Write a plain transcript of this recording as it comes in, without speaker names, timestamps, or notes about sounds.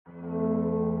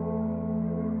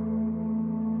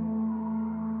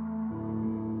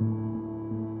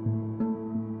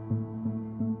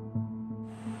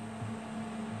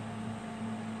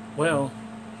Well,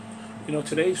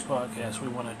 today's podcast we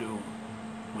want to do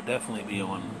would definitely be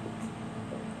on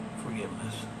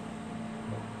forgiveness.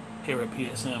 Here at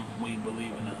PSM, we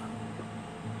believe in a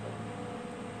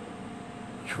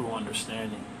true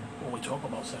understanding when we talk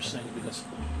about such things because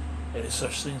it is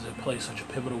such things that play such a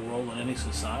pivotal role in any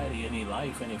society, any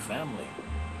life, any family.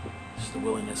 It's the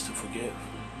willingness to forgive.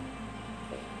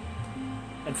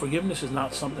 And forgiveness is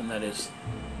not something that is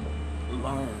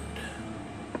learned.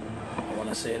 I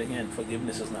want to say it again.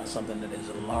 Forgiveness is not something that is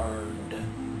learned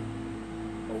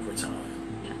over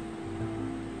time.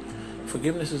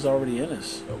 Forgiveness is already in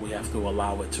us, but we have to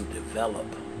allow it to develop.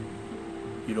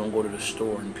 You don't go to the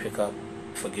store and pick up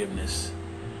forgiveness,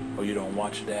 or you don't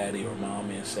watch daddy or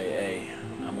mommy and say, hey,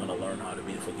 I'm going to learn how to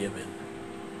be forgiven.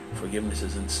 Forgiveness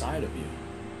is inside of you,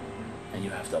 and you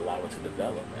have to allow it to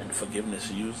develop. And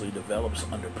forgiveness usually develops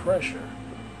under pressure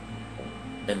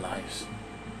in life,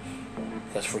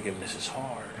 because forgiveness is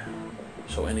hard.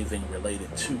 So anything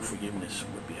related to forgiveness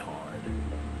would be hard.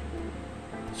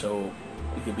 So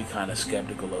you can be kind of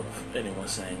skeptical of anyone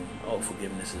saying, oh,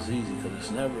 forgiveness is easy, because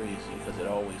it's never easy, because it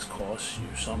always costs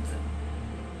you something.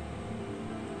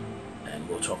 And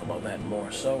we'll talk about that more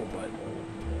so, but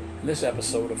in this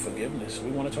episode of forgiveness,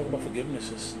 we want to talk about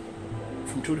forgiveness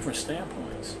from two different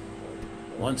standpoints.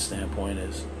 One standpoint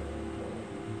is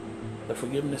the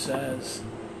forgiveness as,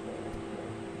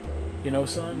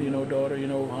 son, daughter,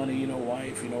 honey,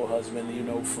 wife,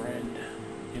 husband, friend,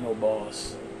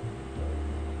 boss.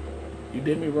 You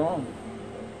did me wrong,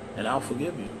 and I'll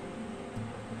forgive you.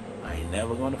 I ain't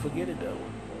never going to forget it, though.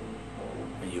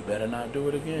 And you better not do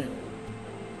it again.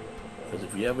 Because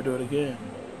if you ever do it again,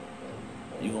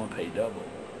 you're going to pay double.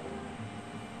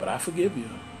 But I forgive you.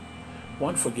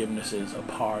 One forgiveness is a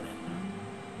pardon.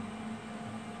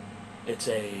 It's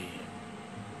a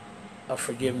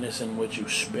forgiveness in which you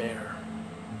spare.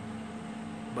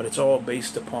 But it's all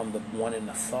based upon the one in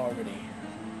authority.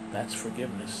 That's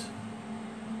forgiveness.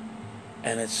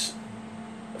 And it's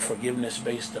forgiveness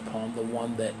based upon the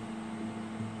one that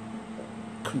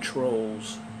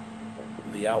controls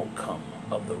the outcome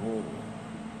of the rule.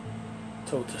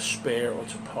 So to spare or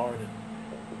to pardon.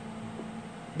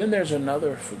 Then there's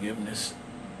another forgiveness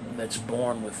that's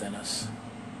born within us.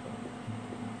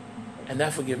 And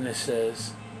that forgiveness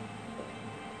says,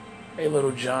 hey,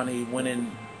 little Johnny went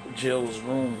in Jill's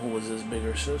room, who was his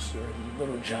bigger sister. And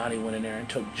little Johnny went in there and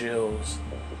took Jill's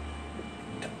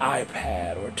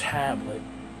iPad or tablet.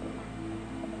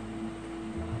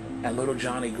 And little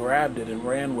Johnny grabbed it and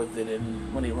ran with it.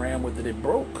 And when he ran with it, it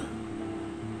broke.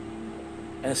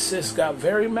 And sis got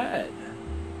very mad.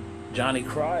 Johnny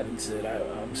cried and said,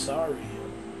 I'm sorry.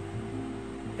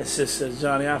 And sis says,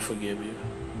 Johnny, I forgive you.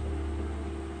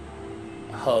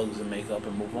 Hugs and make up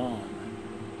and move on.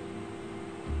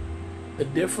 The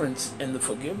difference in the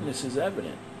forgiveness is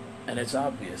evident, and it's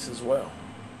obvious as well.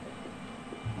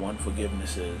 One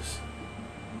forgiveness is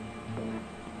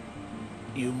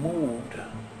you moved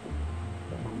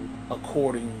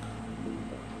according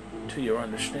to your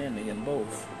understanding in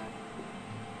both.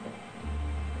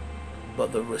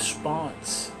 But the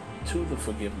response to the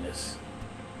forgiveness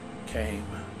came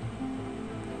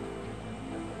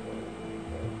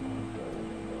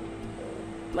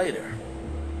later.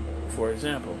 For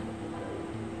example,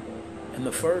 in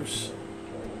the first,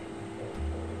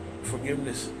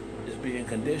 forgiveness is being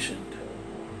conditioned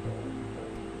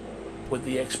with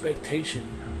the expectation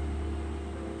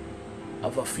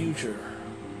of a future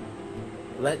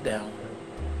letdown.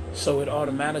 So it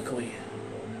automatically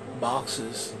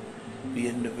boxes the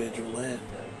individual in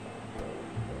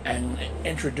and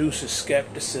introduces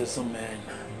skepticism and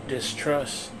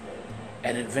distrust,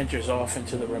 and it ventures off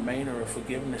into the remainder of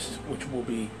forgiveness, which will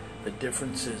be the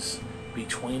differences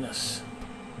between us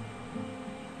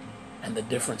and the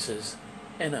differences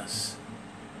in us.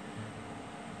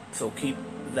 So keep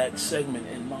that segment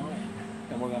in mind,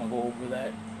 and we're going to go over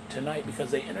that tonight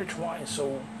because they intertwine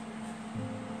so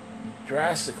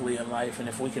drastically in life, and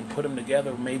if we can put them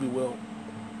together, maybe we'll,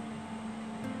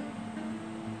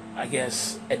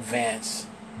 advance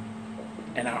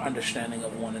in our understanding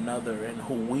of one another and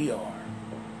who we are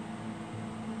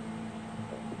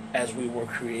as we were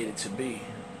created to be.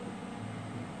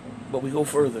 But we go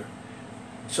further.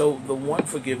 So the one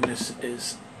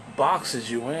forgiveness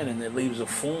boxes you in, and it leaves a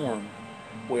form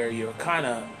where you're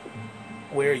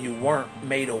where you weren't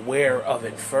made aware of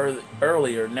it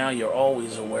earlier, now you're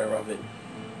always aware of it.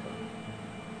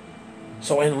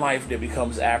 So in life there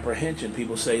becomes apprehension.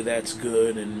 People say that's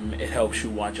good and it helps you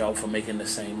watch out for making the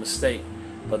same mistake.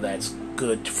 But that's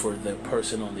good for the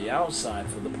person on the outside,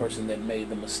 for the person that made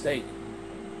the mistake.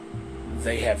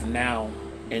 They have now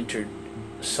entered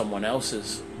someone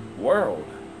else's world,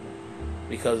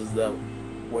 because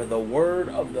where the word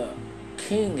of the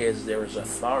king is, there is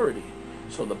authority.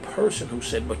 So the person who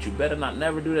said, but you better not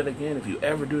never do that again, if you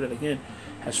ever do that again,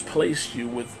 has placed you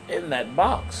within that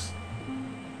box.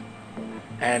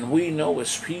 And we know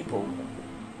as people,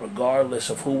 regardless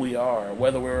of who we are,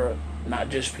 whether we're not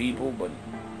just people, but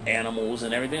animals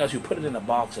and everything else, you put it in a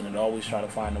box and it always try to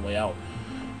find a way out.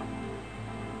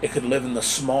 It could live in the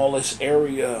smallest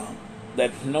area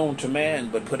that's known to man,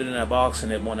 but put it in a box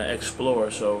and it want to explore.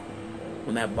 So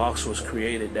when that box was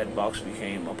created, that box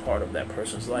became a part of that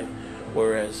person's life.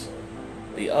 Whereas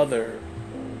the other,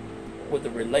 with the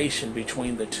relation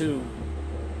between the two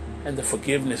and the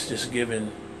forgiveness just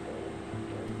given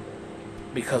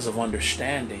because of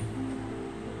understanding,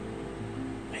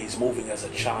 he's moving as a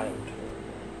child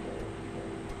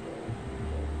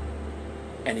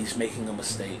and he's making a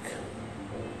mistake.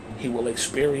 He will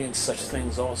experience such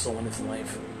things also in his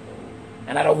life.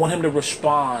 And I don't want him to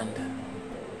respond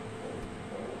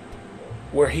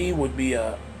where he would be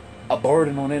a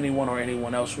burden on anyone or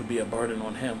anyone else would be a burden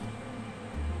on him.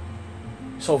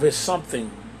 So if it's something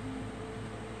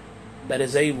that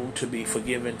is able to be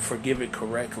forgiven, forgive it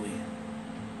correctly.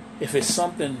 If it's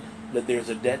something that there's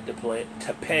a debt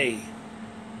to pay,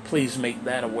 please make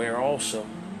that aware also.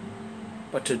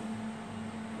 But to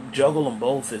juggle them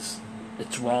both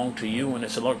it's wrong to you, and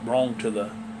it's wrong to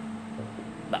the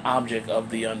object of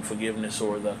the unforgiveness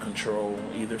or the control,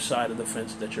 either side of the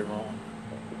fence that you're on.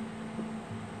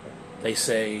 They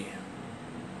say,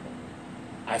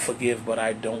 I forgive, but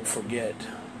I don't forget.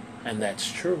 And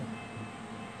that's true.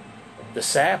 The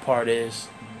sad part is,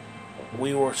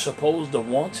 we were supposed to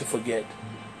want to forget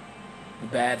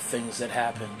bad things that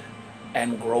happened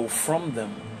and grow from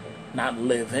them, not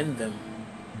live in them.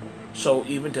 So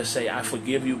even to say, I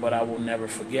forgive you, but I will never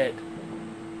forget,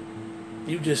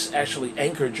 you just actually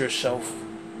anchored yourself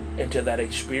into that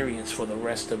experience for the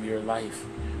rest of your life,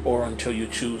 or until you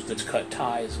choose to cut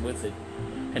ties with it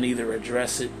and either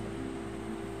address it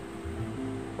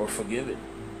or forgive it.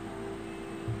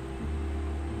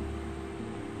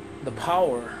 The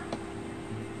power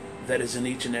that is in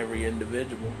each and every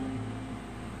individual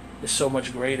is so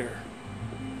much greater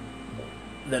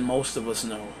than most of us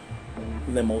know,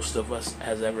 than most of us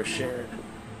has ever shared.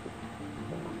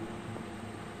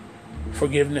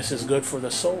 Forgiveness is good for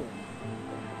the soul.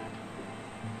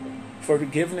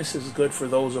 Forgiveness is good for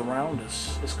those around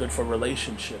us. It's good for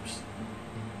relationships.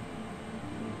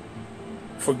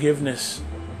 Forgiveness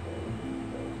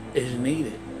is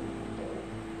needed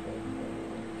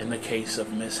in the case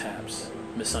of mishaps,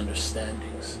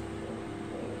 misunderstandings.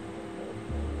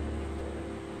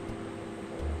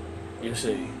 You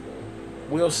see,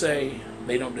 we'll say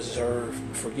they don't deserve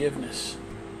forgiveness.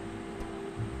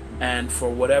 And for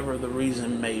whatever the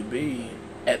reason may be,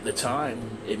 at the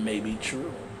time, it may be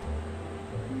true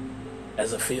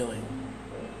as a feeling.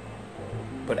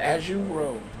 But as you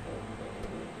grow,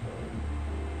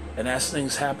 and as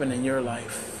things happen in your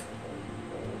life,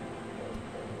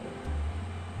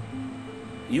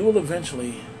 you will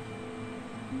eventually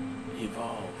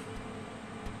evolve.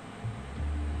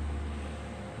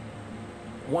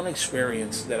 One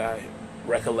experience that I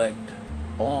recollect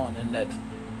on, and that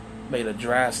made a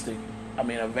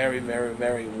very, very,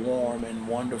 very warm and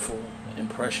wonderful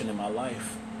impression in my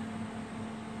life,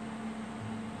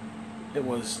 it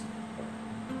was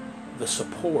the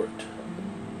support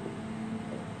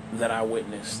that I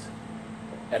witnessed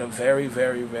at a very,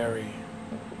 very, very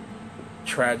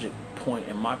tragic point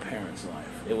in my parents'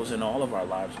 life. It was in all of our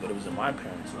lives, but it was in my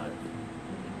parents' life.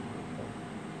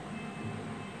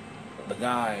 The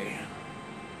guy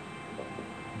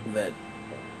that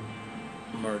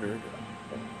murdered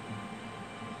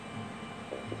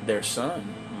their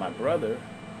son, my brother,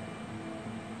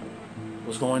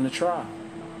 was going to trial.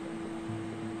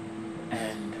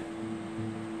 And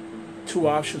two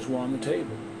options were on the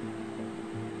table.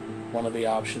 One of the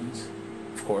options,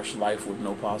 of course, life with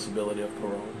no possibility of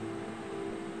parole.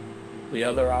 The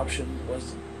other option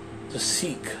was to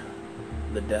seek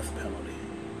the death penalty.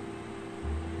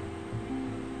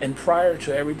 And prior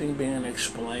to everything being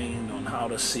explained on how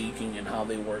to seeking and how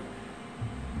they work,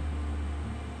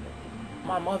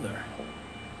 my mother,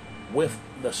 with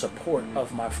the support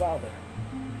of my father,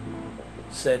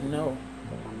 said no.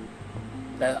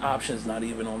 That option's not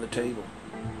even on the table.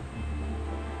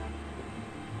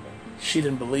 She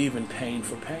didn't believe in pain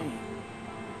for pain.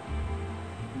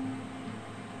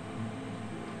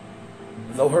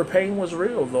 Though her pain was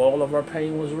real, though all of our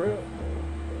pain was real,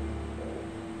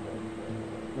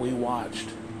 we watched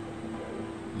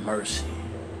mercy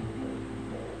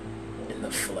in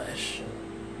the flesh.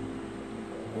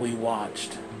 We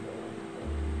watched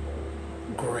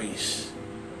grace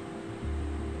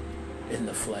in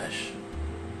the flesh.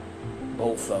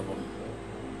 Both of them.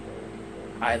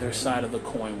 Either side of the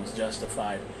coin was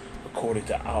justified according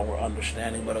to our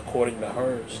understanding, but according to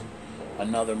hers,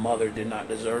 another mother did not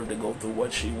deserve to go through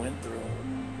what she went through.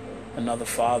 Another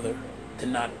father did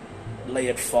not lay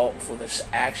at fault for the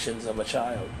actions of a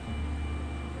child.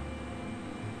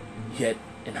 Yet,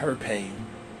 in her pain,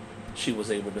 she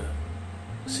was able to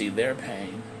see their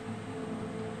pain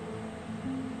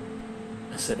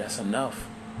and said, that's enough.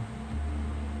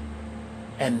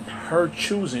 And her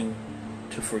choosing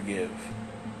to forgive,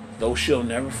 though she'll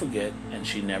never forget, and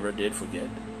she never did forget,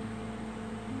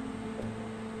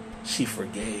 she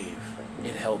forgave.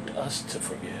 It helped us to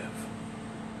forgive.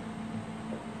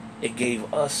 It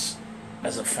gave us,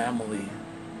 as a family,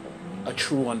 a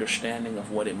true understanding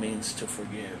of what it means to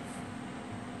forgive.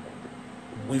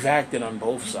 We've acted on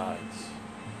both sides.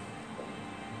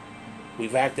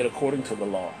 We've acted according to the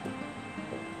law.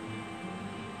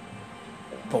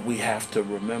 But we have to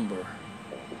remember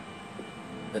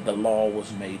that the law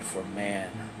was made for man,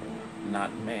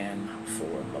 not man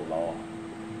for the law.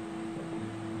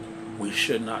 We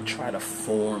should not try to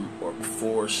form or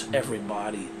force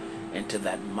everybody into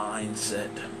that mindset,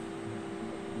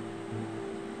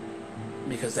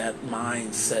 because that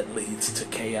mindset leads to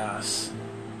chaos.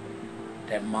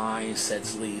 That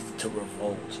mindset leads to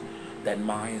revolt. That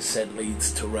mindset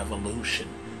leads to revolution.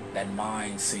 That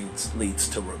mindset leads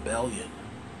to rebellion.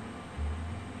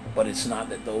 But it's not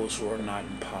that those who are not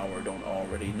in power don't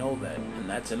already know that. And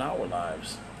that's in our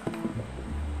lives.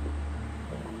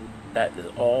 That is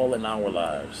all in our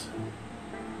lives.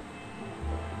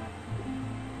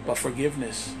 But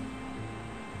forgiveness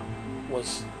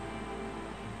was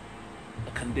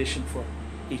a condition for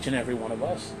each and every one of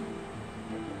us.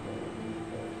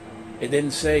 It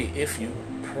didn't say if you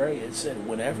pray. It said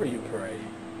whenever you pray.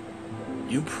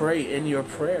 You pray in your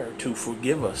prayer to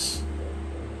forgive us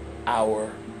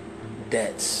our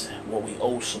debts, what we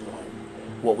owe someone,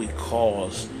 what we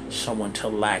cause someone to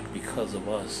lack because of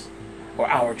us, or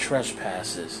our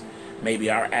trespasses, maybe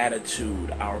our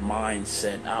attitude, our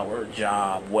mindset, our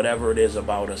job, whatever it is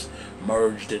about us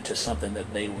merged into something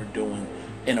that they were doing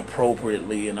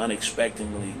inappropriately and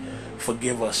unexpectedly.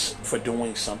 Forgive us for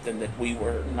doing something that we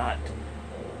were not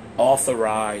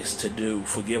authorized to do.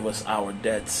 Forgive us our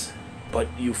debts, but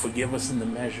you forgive us in the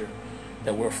measure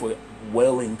that we're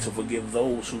willing to forgive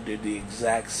those who did the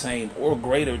exact same or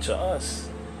greater to us.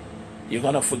 You're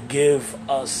going to forgive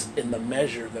us in the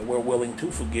measure that we're willing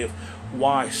to forgive.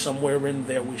 Why? Somewhere in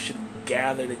there we should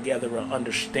gather together an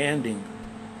understanding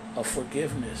of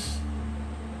forgiveness.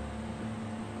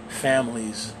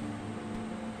 Families,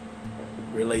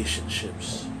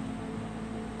 relationships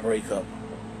break up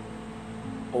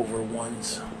over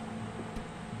one's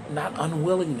not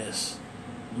unwillingness,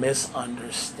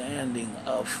 misunderstanding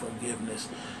of forgiveness.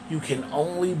 You can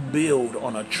only build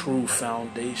on a true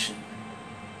foundation.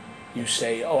 You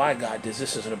say, oh, I got this.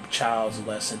 This is a child's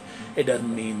lesson. It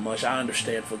doesn't mean much. I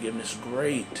understand forgiveness.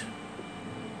 Great.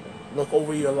 Look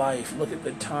over your life. Look at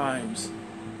the times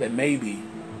that maybe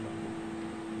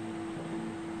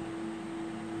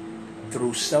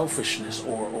through selfishness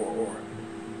or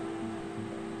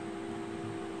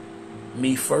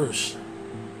me first,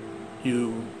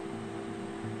 you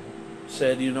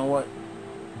said, you know what?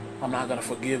 I'm not going to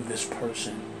forgive this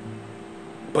person.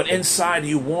 But inside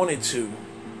you wanted to.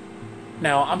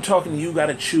 Now, I'm talking you got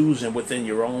to choose, and within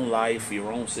your own life,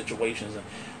 your own situations.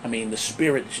 I mean, the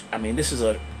spirit, this is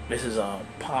a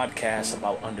podcast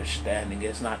about understanding.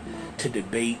 It's not to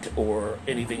debate or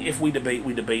anything. If we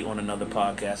debate on another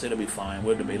podcast. It'll be fine.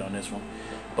 We'll debate on this one.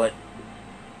 But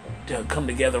to come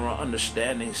together on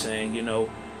understanding, saying, you know,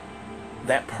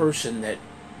 that person that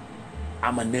I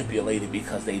manipulated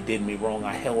because they did me wrong,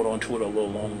 I held on to it a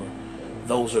little longer.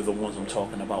 Those are the ones I'm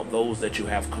talking about. Those that you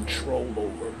have control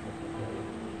over.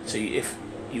 See, if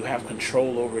you have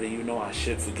control over it, you know I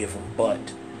should forgive them, but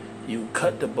you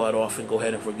cut the butt off and go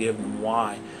ahead and forgive them.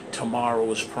 Why? Tomorrow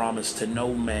is promised to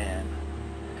no man.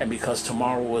 And because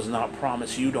tomorrow was not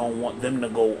promised, you don't want them to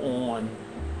go on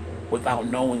without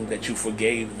knowing that you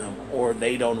forgave them, or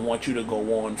they don't want you to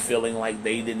go on feeling like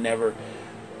they did never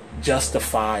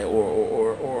justify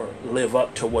or live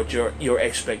up to what your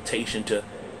expectation to,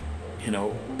 you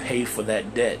know, pay for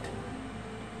that debt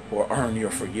or earn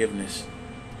your forgiveness.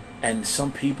 And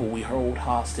some people we hold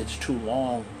hostage too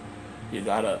long. You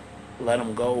gotta let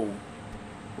them go.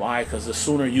 Why? Because the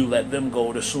sooner you let them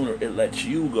go, the sooner it lets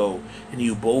you go, and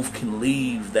you both can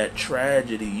leave that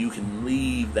tragedy. You can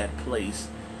leave that place,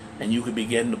 and you can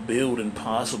begin to build and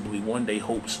possibly one day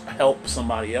help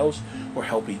somebody else or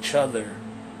help each other.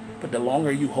 But the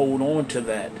longer you hold on to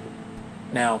that,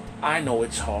 now I know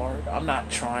it's hard. I'm not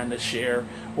trying to share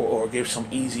or give some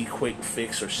easy, quick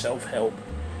fix or self-help.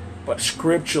 But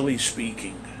scripturally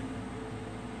speaking,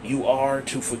 you are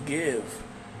to forgive.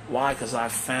 Why? Because I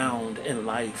found in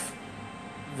life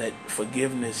that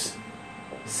forgiveness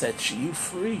sets you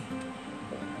free.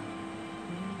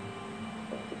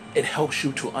 It helps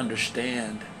you to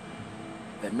understand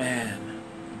that, man,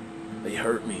 they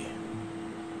hurt me.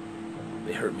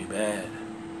 They hurt me bad.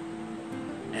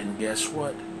 And guess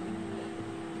what?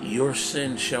 Your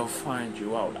sin shall find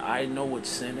you out. I know what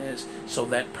sin is. So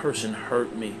that person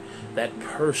hurt me. That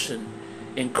person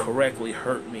incorrectly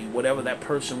hurt me. Whatever that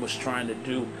person was trying to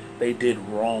do, they did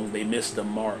wrong. They missed the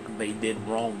mark. They did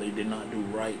wrong. They did not do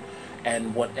right.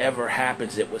 And whatever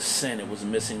happens, it was sin. It was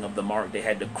missing of the mark. They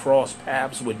had to cross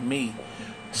paths with me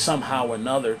somehow or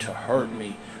another to hurt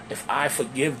me. If I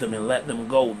forgive them and let them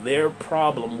go, their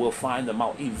problem will find them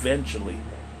out eventually.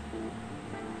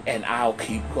 And I'll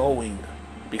keep going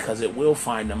because it will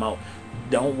find them out.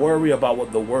 Don't worry about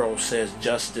what the world says.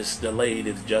 Justice delayed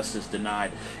is justice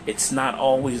denied. It's not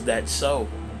always that so.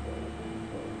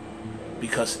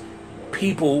 Because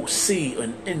people see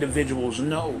and individuals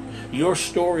know your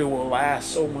story will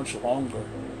last so much longer.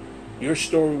 Your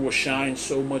story will shine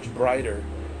so much brighter.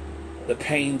 The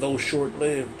pain, though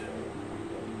short-lived,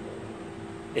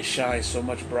 it shines so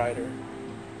much brighter.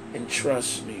 And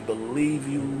trust me, believe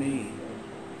you me,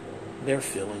 they're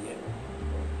feeling it.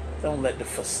 Don't let the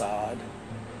facade,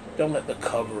 don't let the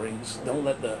coverings, don't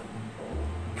let the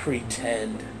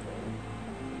pretend,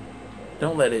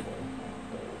 don't let it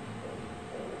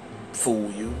fool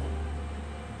you.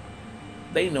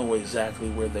 They know exactly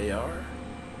where they are.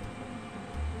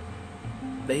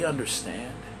 They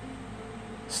understand.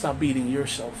 Stop beating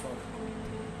yourself up.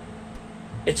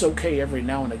 It's okay every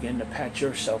now and again to pat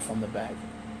yourself on the back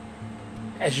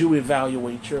as you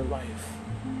evaluate your life.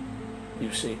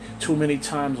 You see, too many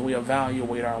times we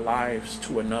evaluate our lives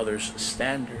to another's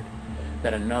standard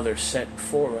that another set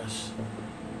for us.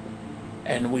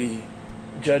 And we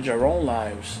judge our own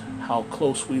lives, how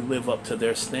close we live up to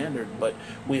their standard, but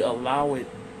we allow it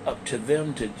up to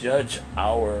them to judge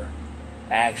our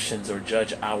actions or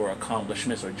judge our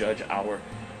accomplishments or judge our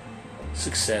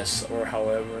success or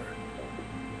however.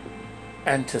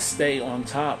 And to stay on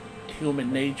top,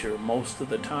 human nature most of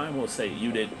the time will say,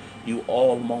 you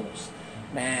almost.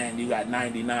 Man, you got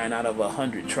 99 out of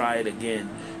 100, try it again.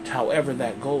 However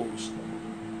that goes.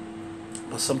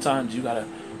 But sometimes you gotta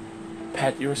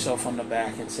pat yourself on the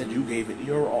back and say you gave it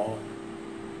your all.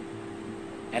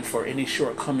 And for any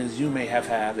shortcomings you may have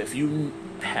had, if you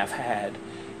have had,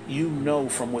 you know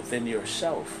from within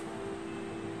yourself.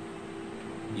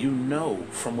 You know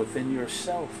from within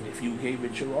yourself if you gave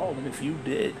it your all. And if you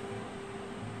did,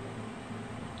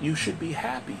 you should be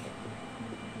happy.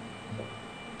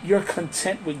 You're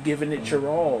content with giving it your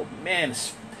all. Man,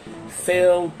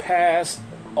 failed, passed,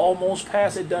 almost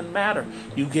passed, it doesn't matter.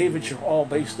 You gave it your all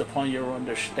based upon your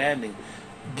understanding.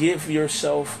 Give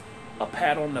yourself a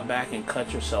pat on the back and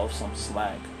cut yourself some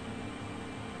slack.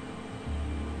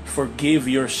 Forgive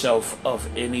yourself of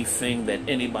anything that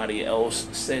anybody else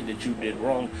said that you did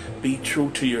wrong. Be true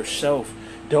to yourself.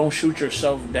 Don't shoot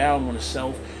yourself down when the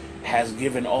self has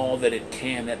given all that it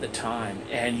can at the time.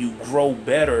 And you grow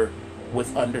better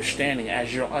with understanding.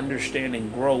 As your understanding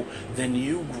grow, then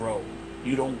you grow.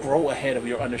 You don't grow ahead of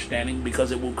your understanding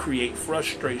because it will create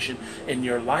frustration in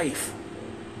your life.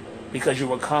 Because you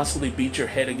will constantly beat your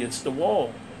head against the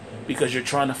wall. Because you're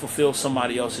trying to fulfill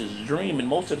somebody else's dream. And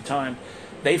most of the time,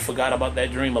 they forgot about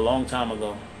that dream a long time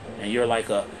ago. And you're like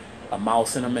a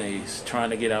mouse in a maze trying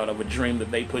to get out of a dream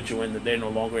that they put you in that they're no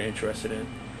longer interested in.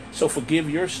 So forgive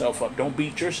yourself up. Don't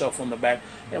beat yourself on the back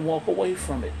and walk away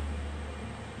from it.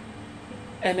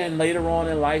 And then later on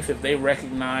in life, if they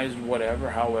recognize whatever,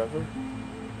 however,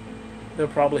 they'll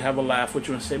probably have a laugh with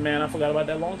you and say, man, I forgot about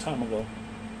that a long time ago.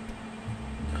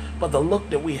 But the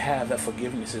look that we have at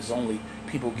forgiveness is only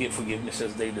people get forgiveness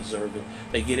as they deserve it.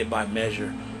 They get it by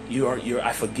measure.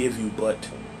 I forgive you, but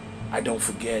I don't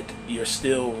forget. You're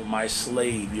still my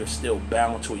slave. You're still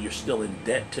bound to it. You're still in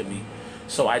debt to me.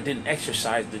 So I didn't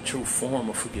exercise the true form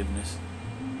of forgiveness.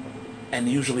 And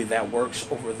usually that works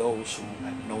over those who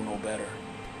know no better.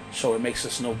 So it makes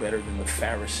us no better than the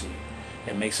Pharisee.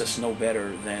 It makes us no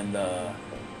better than the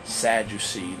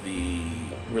Sadducee, the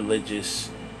religious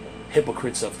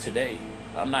hypocrites of today.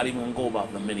 I'm not even going to go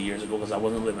about them many years ago because I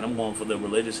wasn't living. I'm going for the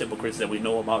religious hypocrites that we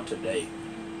know about today.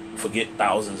 Forget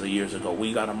thousands of years ago.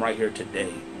 We got them right here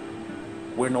today.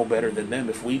 We're no better than them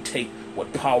if we take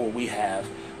what power we have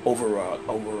over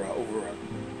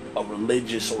a a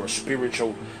religious or a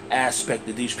spiritual aspect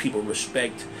that these people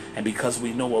respect, and because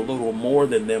we know a little more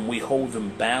than them, we hold them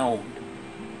bound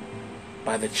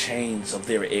by the chains of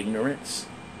their ignorance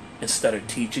instead of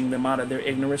teaching them out of their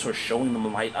ignorance or showing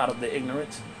them light out of their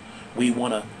ignorance. We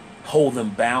want to hold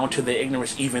them bound to their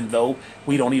ignorance, even though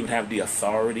we don't even have the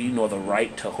authority nor the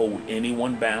right to hold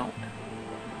anyone bound.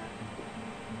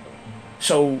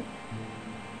 So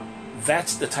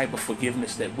that's the type of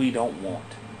forgiveness that we don't want.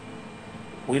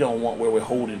 We don't want where we're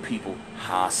holding people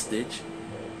hostage.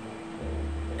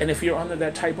 And if you're under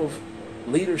that type of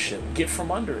leadership, get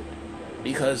from under it.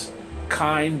 Because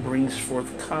kind brings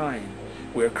forth kind.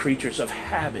 We're creatures of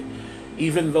habit.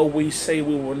 Even though we say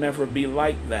we will never be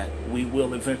like that, we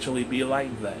will eventually be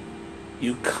like that.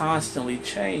 You constantly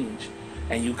change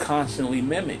and you constantly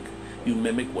mimic. You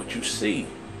mimic what you see.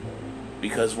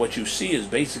 Because what you see is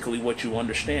basically what you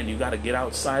understand. You got to get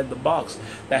outside the box.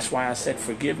 That's why I said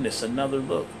forgiveness, another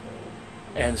look.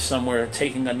 And somewhere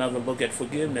taking another look at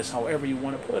forgiveness, however you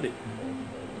want to put it.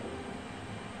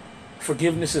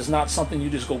 Forgiveness is not something you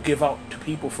just go give out to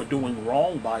people for doing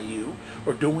wrong by you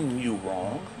or doing you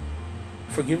wrong.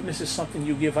 Forgiveness is something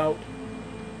you give out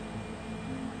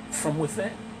from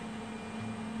within.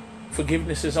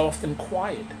 Forgiveness is often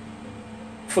quiet.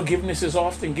 Forgiveness is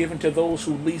often given to those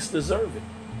who least deserve it.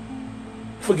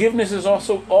 Forgiveness is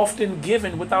also often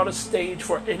given without a stage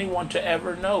for anyone to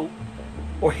ever know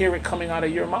or hear it coming out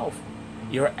of your mouth.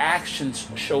 Your actions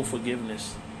show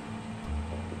forgiveness.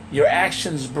 Your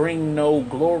actions bring no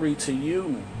glory to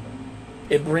you.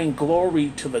 It brings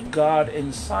glory to the God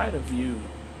inside of you.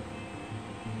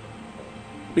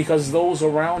 Because those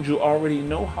around you already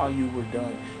know how you were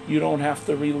done. You don't have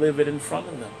to relive it in front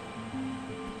of them.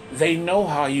 They know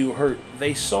how you hurt.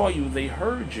 They saw you. They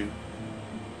heard you.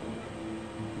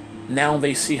 Now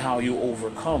they see how you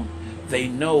overcome. They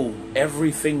know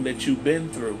everything that you've been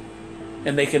through.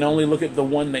 And they can only look at the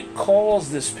one that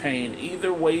caused this pain,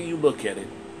 either way you look at it,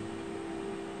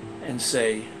 and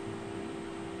say,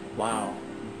 wow,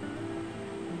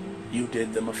 you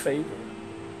did them a favor.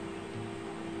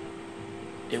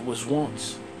 It was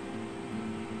once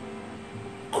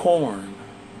corn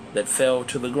that fell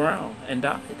to the ground and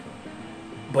died.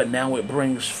 But now it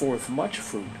brings forth much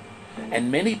fruit.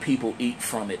 And many people eat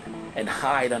from it and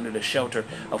hide under the shelter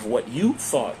of what you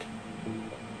thought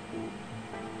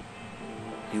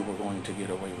you were going to get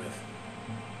away with.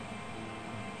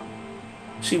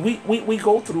 See, we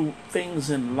go through things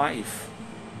in life.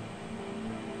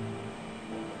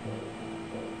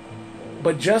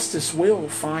 But justice will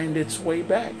find its way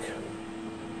back.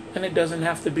 And it doesn't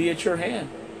have to be at your hand.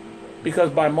 Because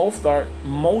by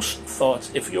most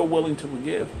thoughts, if you're willing to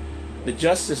forgive, the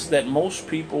justice that most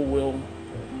people will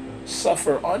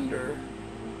suffer under,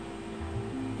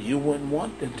 you wouldn't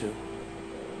want them to.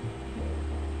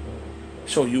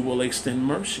 So you will extend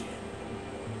mercy.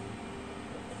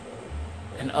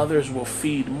 And others will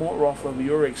feed more off of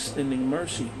your extending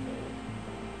mercy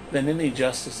than any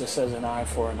justice that says an eye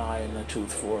for an eye and a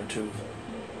tooth for a tooth.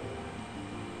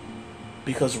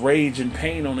 Because rage and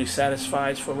pain only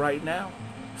satisfies for right now.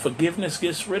 Forgiveness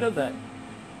gets rid of that.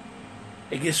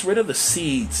 It gets rid of the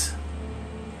seeds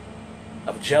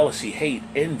of jealousy, hate,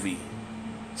 envy,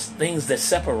 things that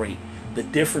separate. The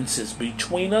differences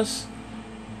between us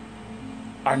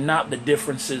are not the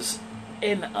differences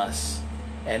in us.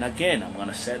 And again, I'm going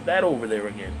to set that over there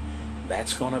again.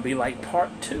 That's going to be like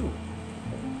part 2.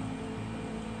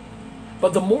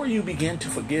 But the more you begin to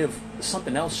forgive,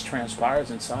 something else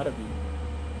transpires inside of you.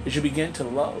 Is you begin to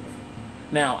love.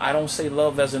 Now, I don't say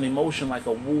love as an emotion like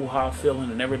a woo-ha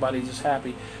feeling and everybody's just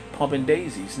happy pumping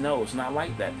daisies. No, it's not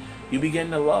like that. You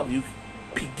begin to love. You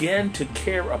begin to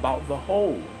care about the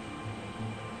whole.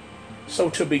 So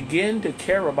to begin to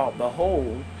care about the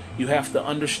whole, you have to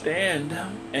understand,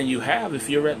 and you have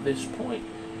if you're at this point,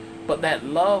 but that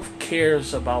love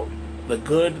cares about the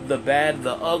good, the bad,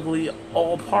 the ugly,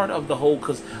 all part of the whole,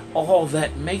 because all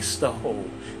that makes the whole.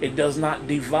 It does not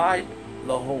divide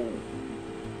the whole.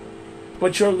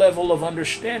 But your level of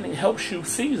understanding helps you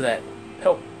see that.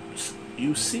 Helps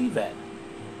you see that.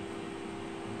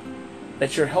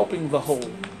 That you're helping the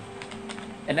whole.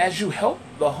 And as you help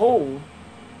the whole,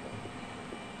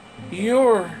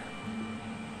 your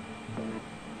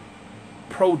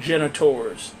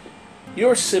progenitors,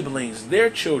 your siblings,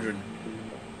 their children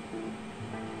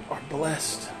are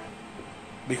blessed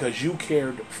because you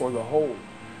cared for the whole,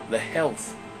 the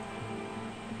health,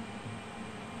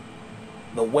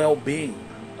 the well-being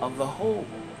of the whole.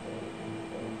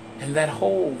 And that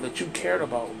whole that you cared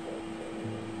about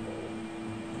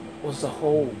was the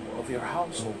whole of your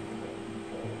household.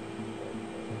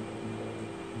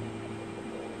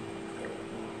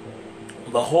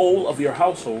 the whole of your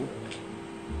household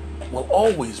will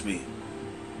always be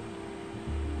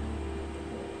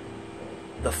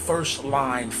the first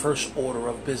line, first order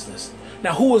of business.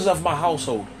 Now, who is of my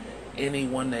household?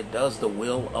 Anyone that does the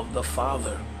will of the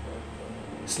Father.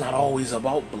 It's not always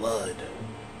about blood.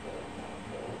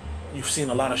 You've seen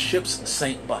a lot of ships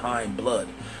sink behind blood.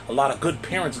 A lot of good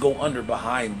parents go under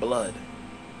behind blood.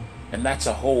 And that's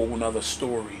a whole nother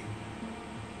story.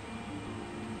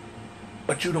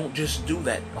 But you don't just do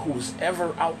that. Who's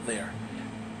ever out there,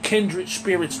 kindred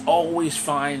spirits always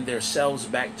find themselves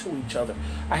back to each other.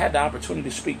 I had the opportunity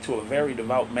to speak to a very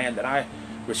devout man that I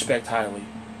respect highly.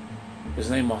 His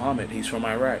name Muhammad. He's from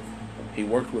Iraq. He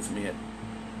worked with me at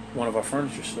one of our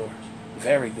furniture stores.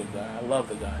 Very good guy. I love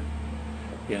the guy.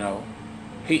 You know,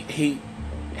 he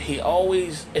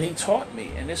always, and he taught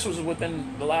me, and this was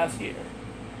within the last year.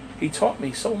 He taught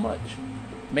me so much.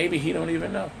 Maybe he don't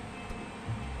even know.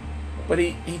 But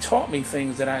he taught me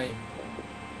things that I,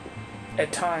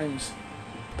 at times,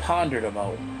 pondered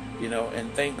about, you know,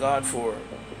 and thank God for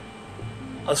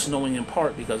us knowing in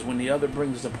part, because when the other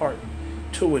brings the part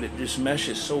to it, it just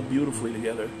meshes so beautifully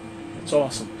together. It's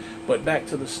awesome. But back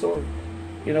to the story.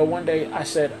 You know, one day I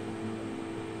said,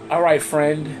 all right,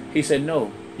 friend. He said,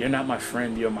 no, you're not my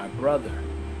friend, you're my brother.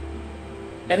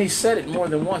 And he said it more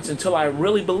than once until I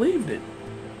really believed it.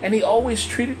 And he always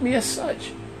treated me as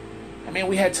such. I mean,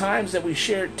 we had times that we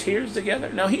shared tears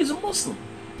together. Now, he's a Muslim.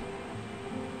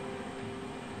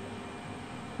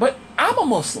 But I'm a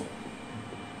Muslim.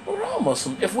 We're all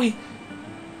Muslim. If we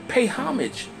pay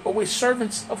homage, or we're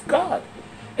servants of God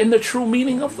in the true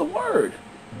meaning of the word.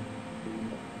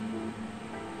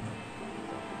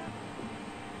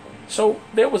 So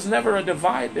there was never a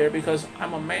divide there, because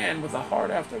I'm a man with a heart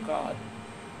after God.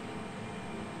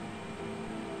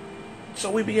 So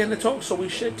we began to talk, so we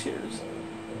shed tears.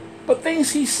 But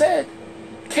things he said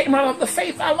came out of the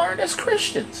faith I learned as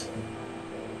Christians.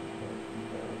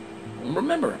 And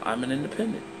remember, I'm an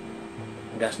independent.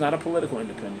 That's not a political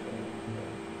independent.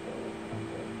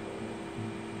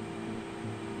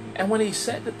 And when he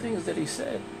said the things that he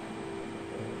said,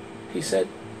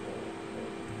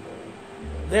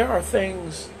 there are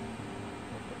things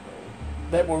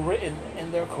that were written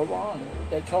in their Quran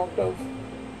that talked of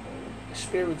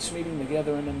spirits meeting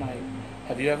together in the night.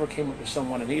 Have you ever came up to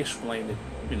someone and he explained it,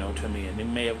 you know, to me, and he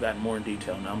may have gotten more in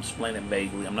detail. Now I'm explaining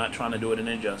vaguely. I'm not trying to do it an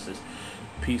injustice.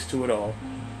 Peace to it all.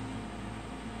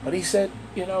 But he said,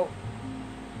 you know,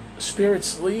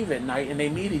 spirits leave at night and they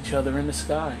meet each other in the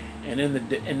sky, and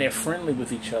and they're friendly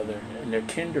with each other, and they're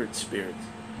kindred spirits.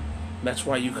 That's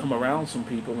why you come around some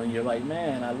people and you're like,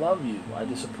 man, I love you. I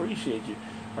just appreciate you.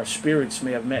 Our spirits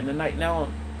may have met in the night. Now,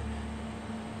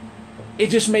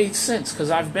 it just made sense,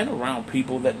 because I've been around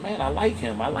people that, man, I like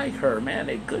him, I like her, man,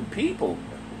 they're good people.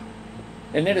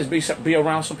 And then there's be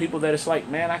around some people that it's like,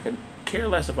 man, I could care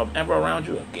less if I'm ever around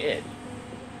you again.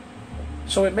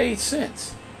 So it made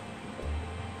sense.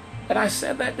 And I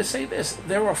said that to say this.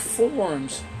 There are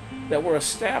forms that were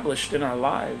established in our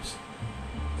lives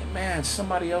that, man,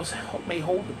 somebody else may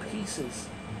hold the pieces.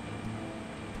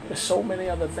 There's so many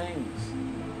other things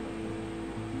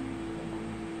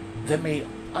that may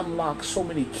unlock so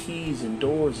many keys and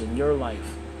doors in your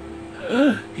life.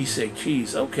 He said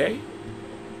keys. Okay.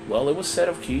 Well, it was said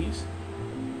of keys.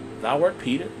 Thou art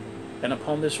Peter, and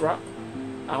upon this rock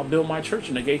I'll build my church,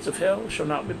 and the gates of hell shall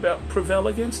not prevail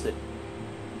against it.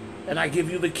 And I give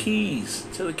you the keys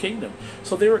to the kingdom.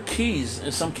 So there are keys,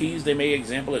 and some keys they may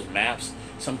example as maps.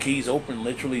 Some keys open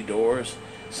literally doors.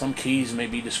 Some keys may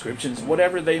be descriptions,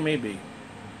 whatever they may be.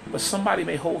 But somebody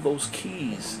may hold those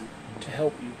keys to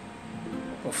help you.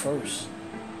 But first,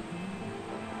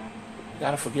 we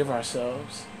got to forgive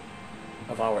ourselves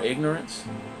of our ignorance.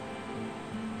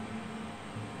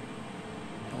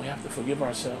 And we have to forgive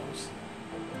ourselves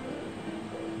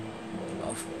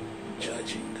of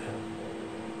judging.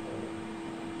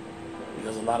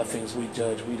 Because a lot of things we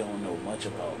judge, we don't know much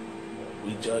about.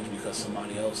 We judge because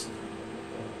somebody else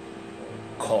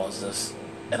caused us,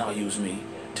 and I'll use me,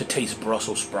 to taste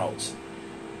Brussels sprouts.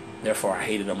 Therefore, I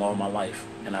hated them all my life,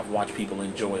 and I've watched people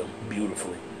enjoy them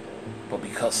beautifully. But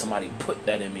because somebody put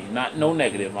that in me, no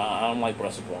negative, I don't like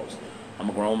Brussels sprouts. I'm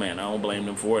a grown man. I don't blame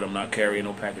them for it. I'm not carrying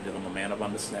no packages. I'm a man of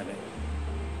understanding.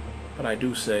 But I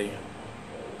do say,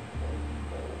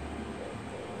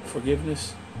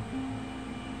 forgiveness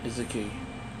is the key.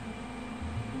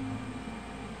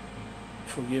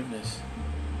 Forgiveness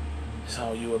is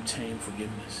how you obtain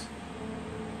forgiveness.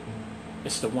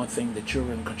 It's the one thing that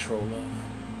you're in control of.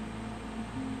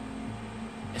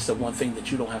 It's the one thing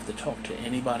that you don't have to talk to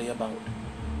anybody about.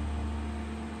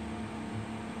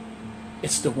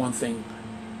 It's the one thing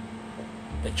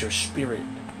that your spirit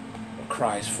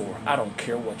cries for. I don't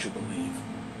care what you believe.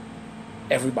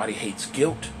 Everybody hates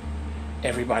guilt.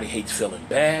 Everybody hates feeling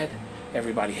bad.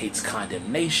 Everybody hates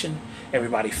condemnation.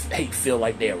 Everybody feel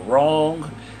like they're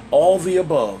wrong. All the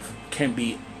above can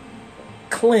be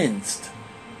cleansed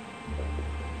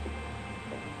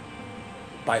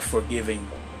by forgiving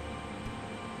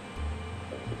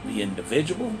the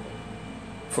individual,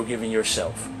 forgiving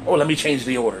yourself. Or let me change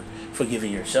the order.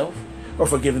 Forgiving yourself or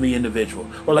forgiving the individual.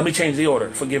 Or let me change the order.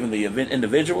 Forgiving the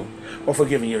individual or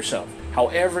forgiving yourself.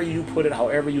 However you put it,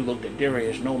 however you looked at, there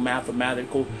is no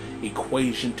mathematical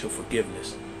equation to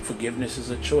forgiveness. Forgiveness is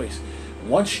a choice.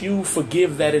 Once you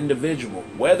forgive that individual,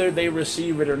 whether they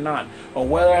receive it or not, or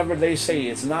whatever they say,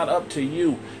 it's not up to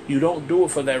you. You don't do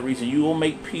it for that reason. You will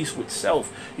make peace with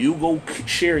self. You go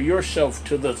share yourself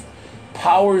to the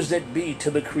powers that be,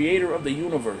 to the creator of the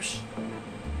universe,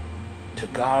 to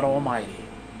God Almighty.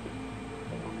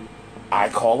 I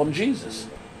call him Jesus.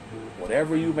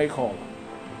 Whatever you may call him.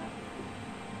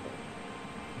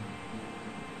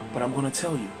 But I'm going to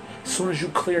tell you, as soon as you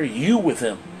clear you with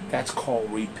him, that's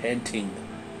called repenting.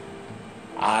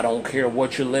 I don't care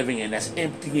what you're living in. That's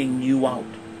emptying you out.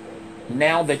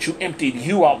 Now that you emptied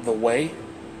you out the way,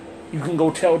 you can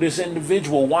go tell this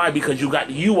individual. Why? Because you got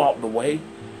you out the way.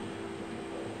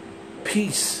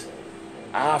 Peace.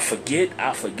 I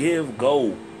forgive,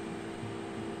 go.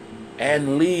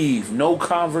 And leave. No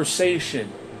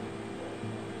conversation.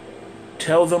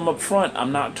 Tell them up front,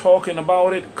 I'm not talking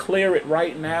about it. Clear it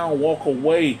right now. Walk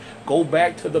away. Go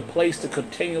back to the place to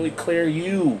continually clear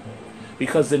you.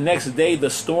 Because the next day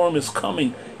the storm is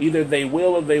coming. Either they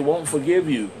will or they won't forgive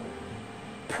you.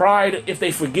 Pride, if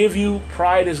they forgive you,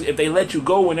 pride is, if they let you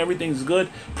go and everything's good,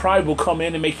 pride will come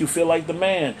in and make you feel like the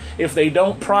man. If they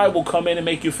don't, pride will come in and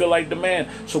make you feel like the man.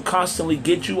 So constantly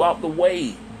get you out the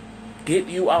way. Get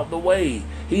you out the way.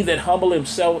 He that humbleth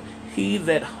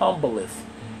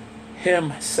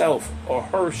himself or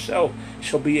herself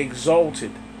shall be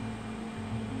exalted.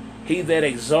 He that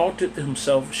exalteth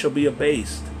himself shall be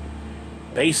abased.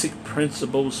 Basic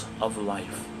principles of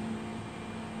life.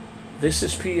 This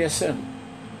is PSM.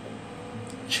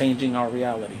 Changing our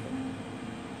reality.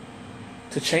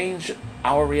 To change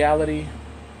our reality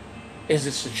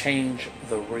is to change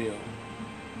the real.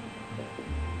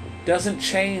 Doesn't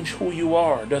change who you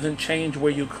are. Doesn't change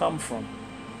where you come from.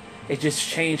 It just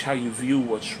changes how you view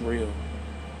what's real.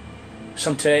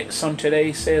 Some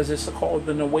today says it's called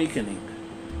an awakening.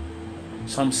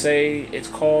 Some say it's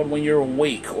called when you're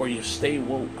awake or you stay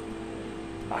woke.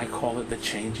 I call it the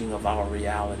changing of our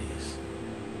realities.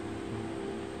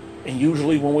 And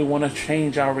usually when we want to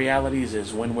change our realities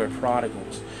is when we're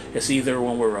prodigals. It's either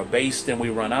when we're abased and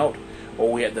we run out,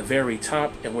 or we're at the very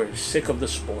top and we're sick of the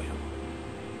spoil.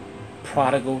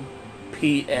 Prodigal,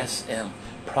 PSM.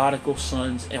 Prodigal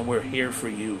sons, and we're here for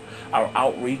you. Our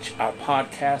outreach, our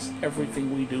podcast,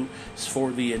 everything we do is for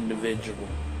the individual.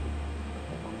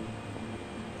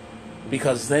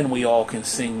 Because then we all can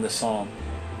sing the song,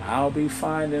 I'll be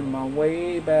finding my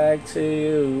way back to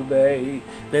you, babe.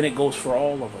 Then it goes for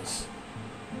all of us.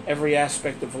 Every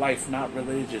aspect of life, not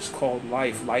religious, called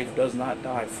life. Life does not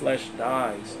die. Flesh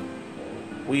dies.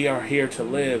 We are here to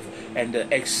live and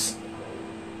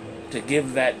to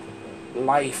give that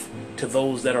life to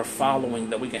those that are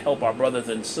following, that we can help our brothers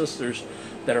and sisters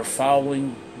that are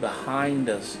following behind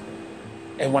us.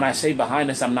 And when I say behind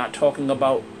us, I'm not talking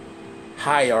about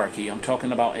hierarchy. I'm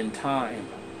talking about in time.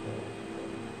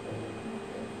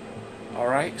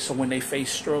 Alright? So when they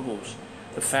face struggles,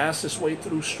 the fastest way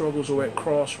through struggles are at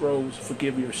crossroads.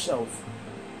 Forgive yourself.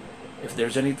 If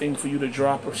there's anything for you to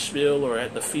drop or spill or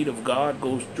at the feet of God,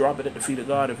 go drop it at the feet of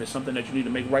God. If it's something that you need to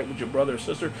make right with your brother or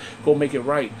sister, go make it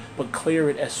right. But clear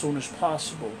it as soon as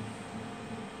possible.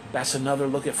 That's another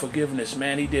look at forgiveness.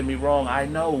 Man, he did me wrong. I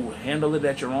know. Handle it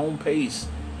at your own pace.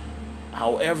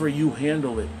 However you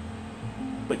handle it.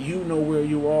 But you know where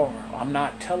you are. I'm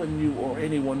not telling you or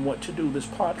anyone what to do. This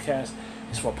podcast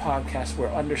is for podcasts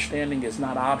where understanding is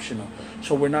not optional.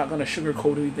 So we're not going to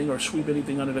sugarcoat anything or sweep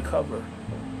anything under the cover.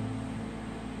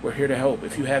 We're here to help.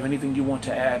 If you have anything you want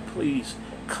to add, please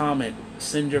comment,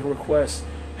 send your requests.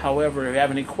 However, if you have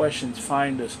any questions,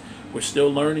 find us. We're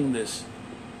still learning this.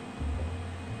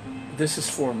 This is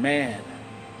for man.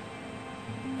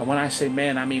 And when I say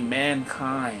man, I mean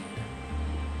mankind.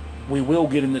 We will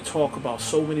get into talk about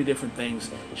so many different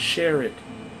things. Share it.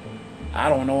 I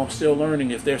don't know. I'm still learning.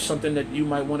 If there's something that you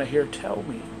might want to hear, tell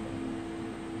me.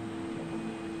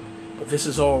 But this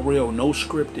is all real. No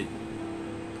scripted.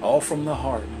 All from the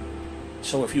heart.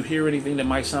 So if you hear anything that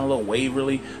might sound a little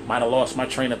waverly, might have lost my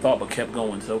train of thought but kept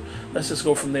going. So let's just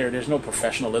go from there. There's no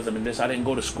professionalism in this. I didn't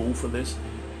go to school for this.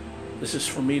 This is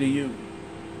from me to you.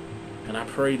 And I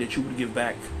pray that you would give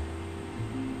back,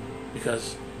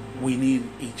 because we need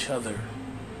each other.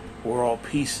 We're all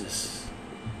pieces.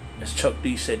 As Chuck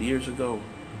D said years ago,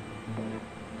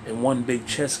 in one big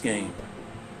chess game.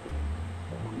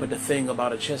 But the thing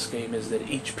about a chess game is that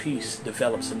each piece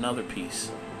develops another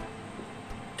piece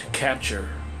to capture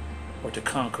or to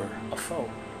conquer a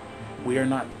foe. We are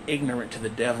not ignorant to the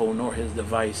devil nor his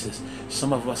devices.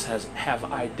 Some of us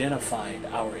have identified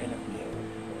our enemy.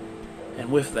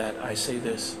 And with that, I say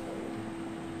this.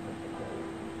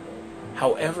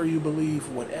 However you believe,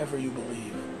 whatever you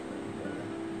believe,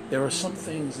 there are some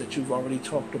things that you've already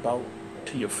talked about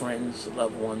to your friends,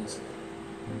 loved ones.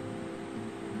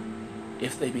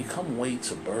 If they become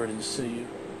weights or burdens to you,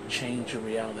 change your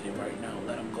reality right now.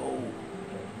 Let them go.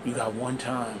 You got one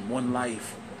time, one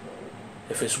life.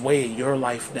 If it's weighing your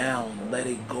life down, let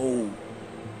it go.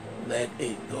 Let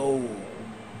it go.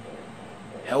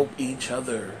 Help each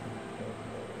other.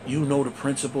 You know the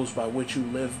principles by which you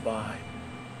live by.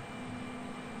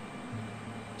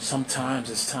 Sometimes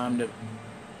it's time to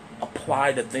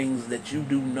apply the things that you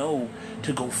do know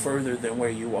to go further than where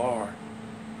you are.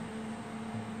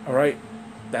 All right?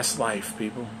 That's life,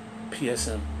 people.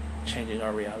 PSM, changing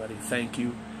our reality. Thank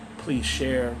you. Please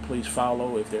share. Please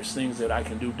follow. If there's things that I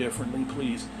can do differently,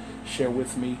 please share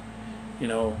with me. You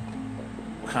know,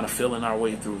 we're kind of feeling our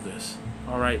way through this.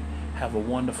 All right? Have a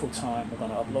wonderful time. We're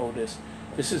going to upload this.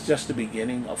 This is just the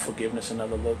beginning of Forgiveness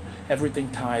Another Look.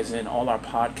 Everything ties in. All our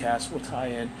podcasts will tie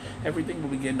in. Everything will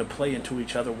begin to play into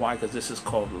each other. Why? Because this is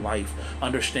called life.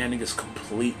 Understanding is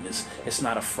completeness. It's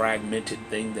not a fragmented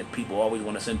thing that people always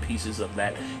want to send pieces of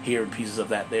that here and pieces of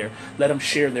that there. Let them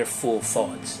share their full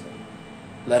thoughts.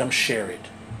 Let them share it.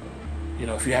 You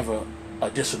know, if you have a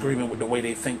disagreement with the way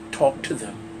they think, talk to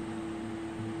them.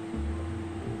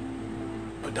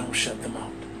 But don't shut them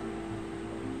out.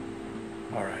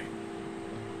 All right.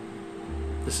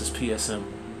 This is PSM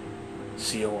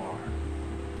COR.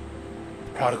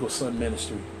 Prodigal Son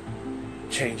Ministry.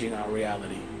 Changing our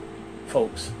reality.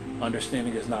 Folks,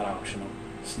 understanding is not optional.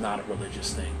 It's not a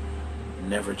religious thing.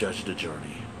 Never judge the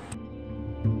journey.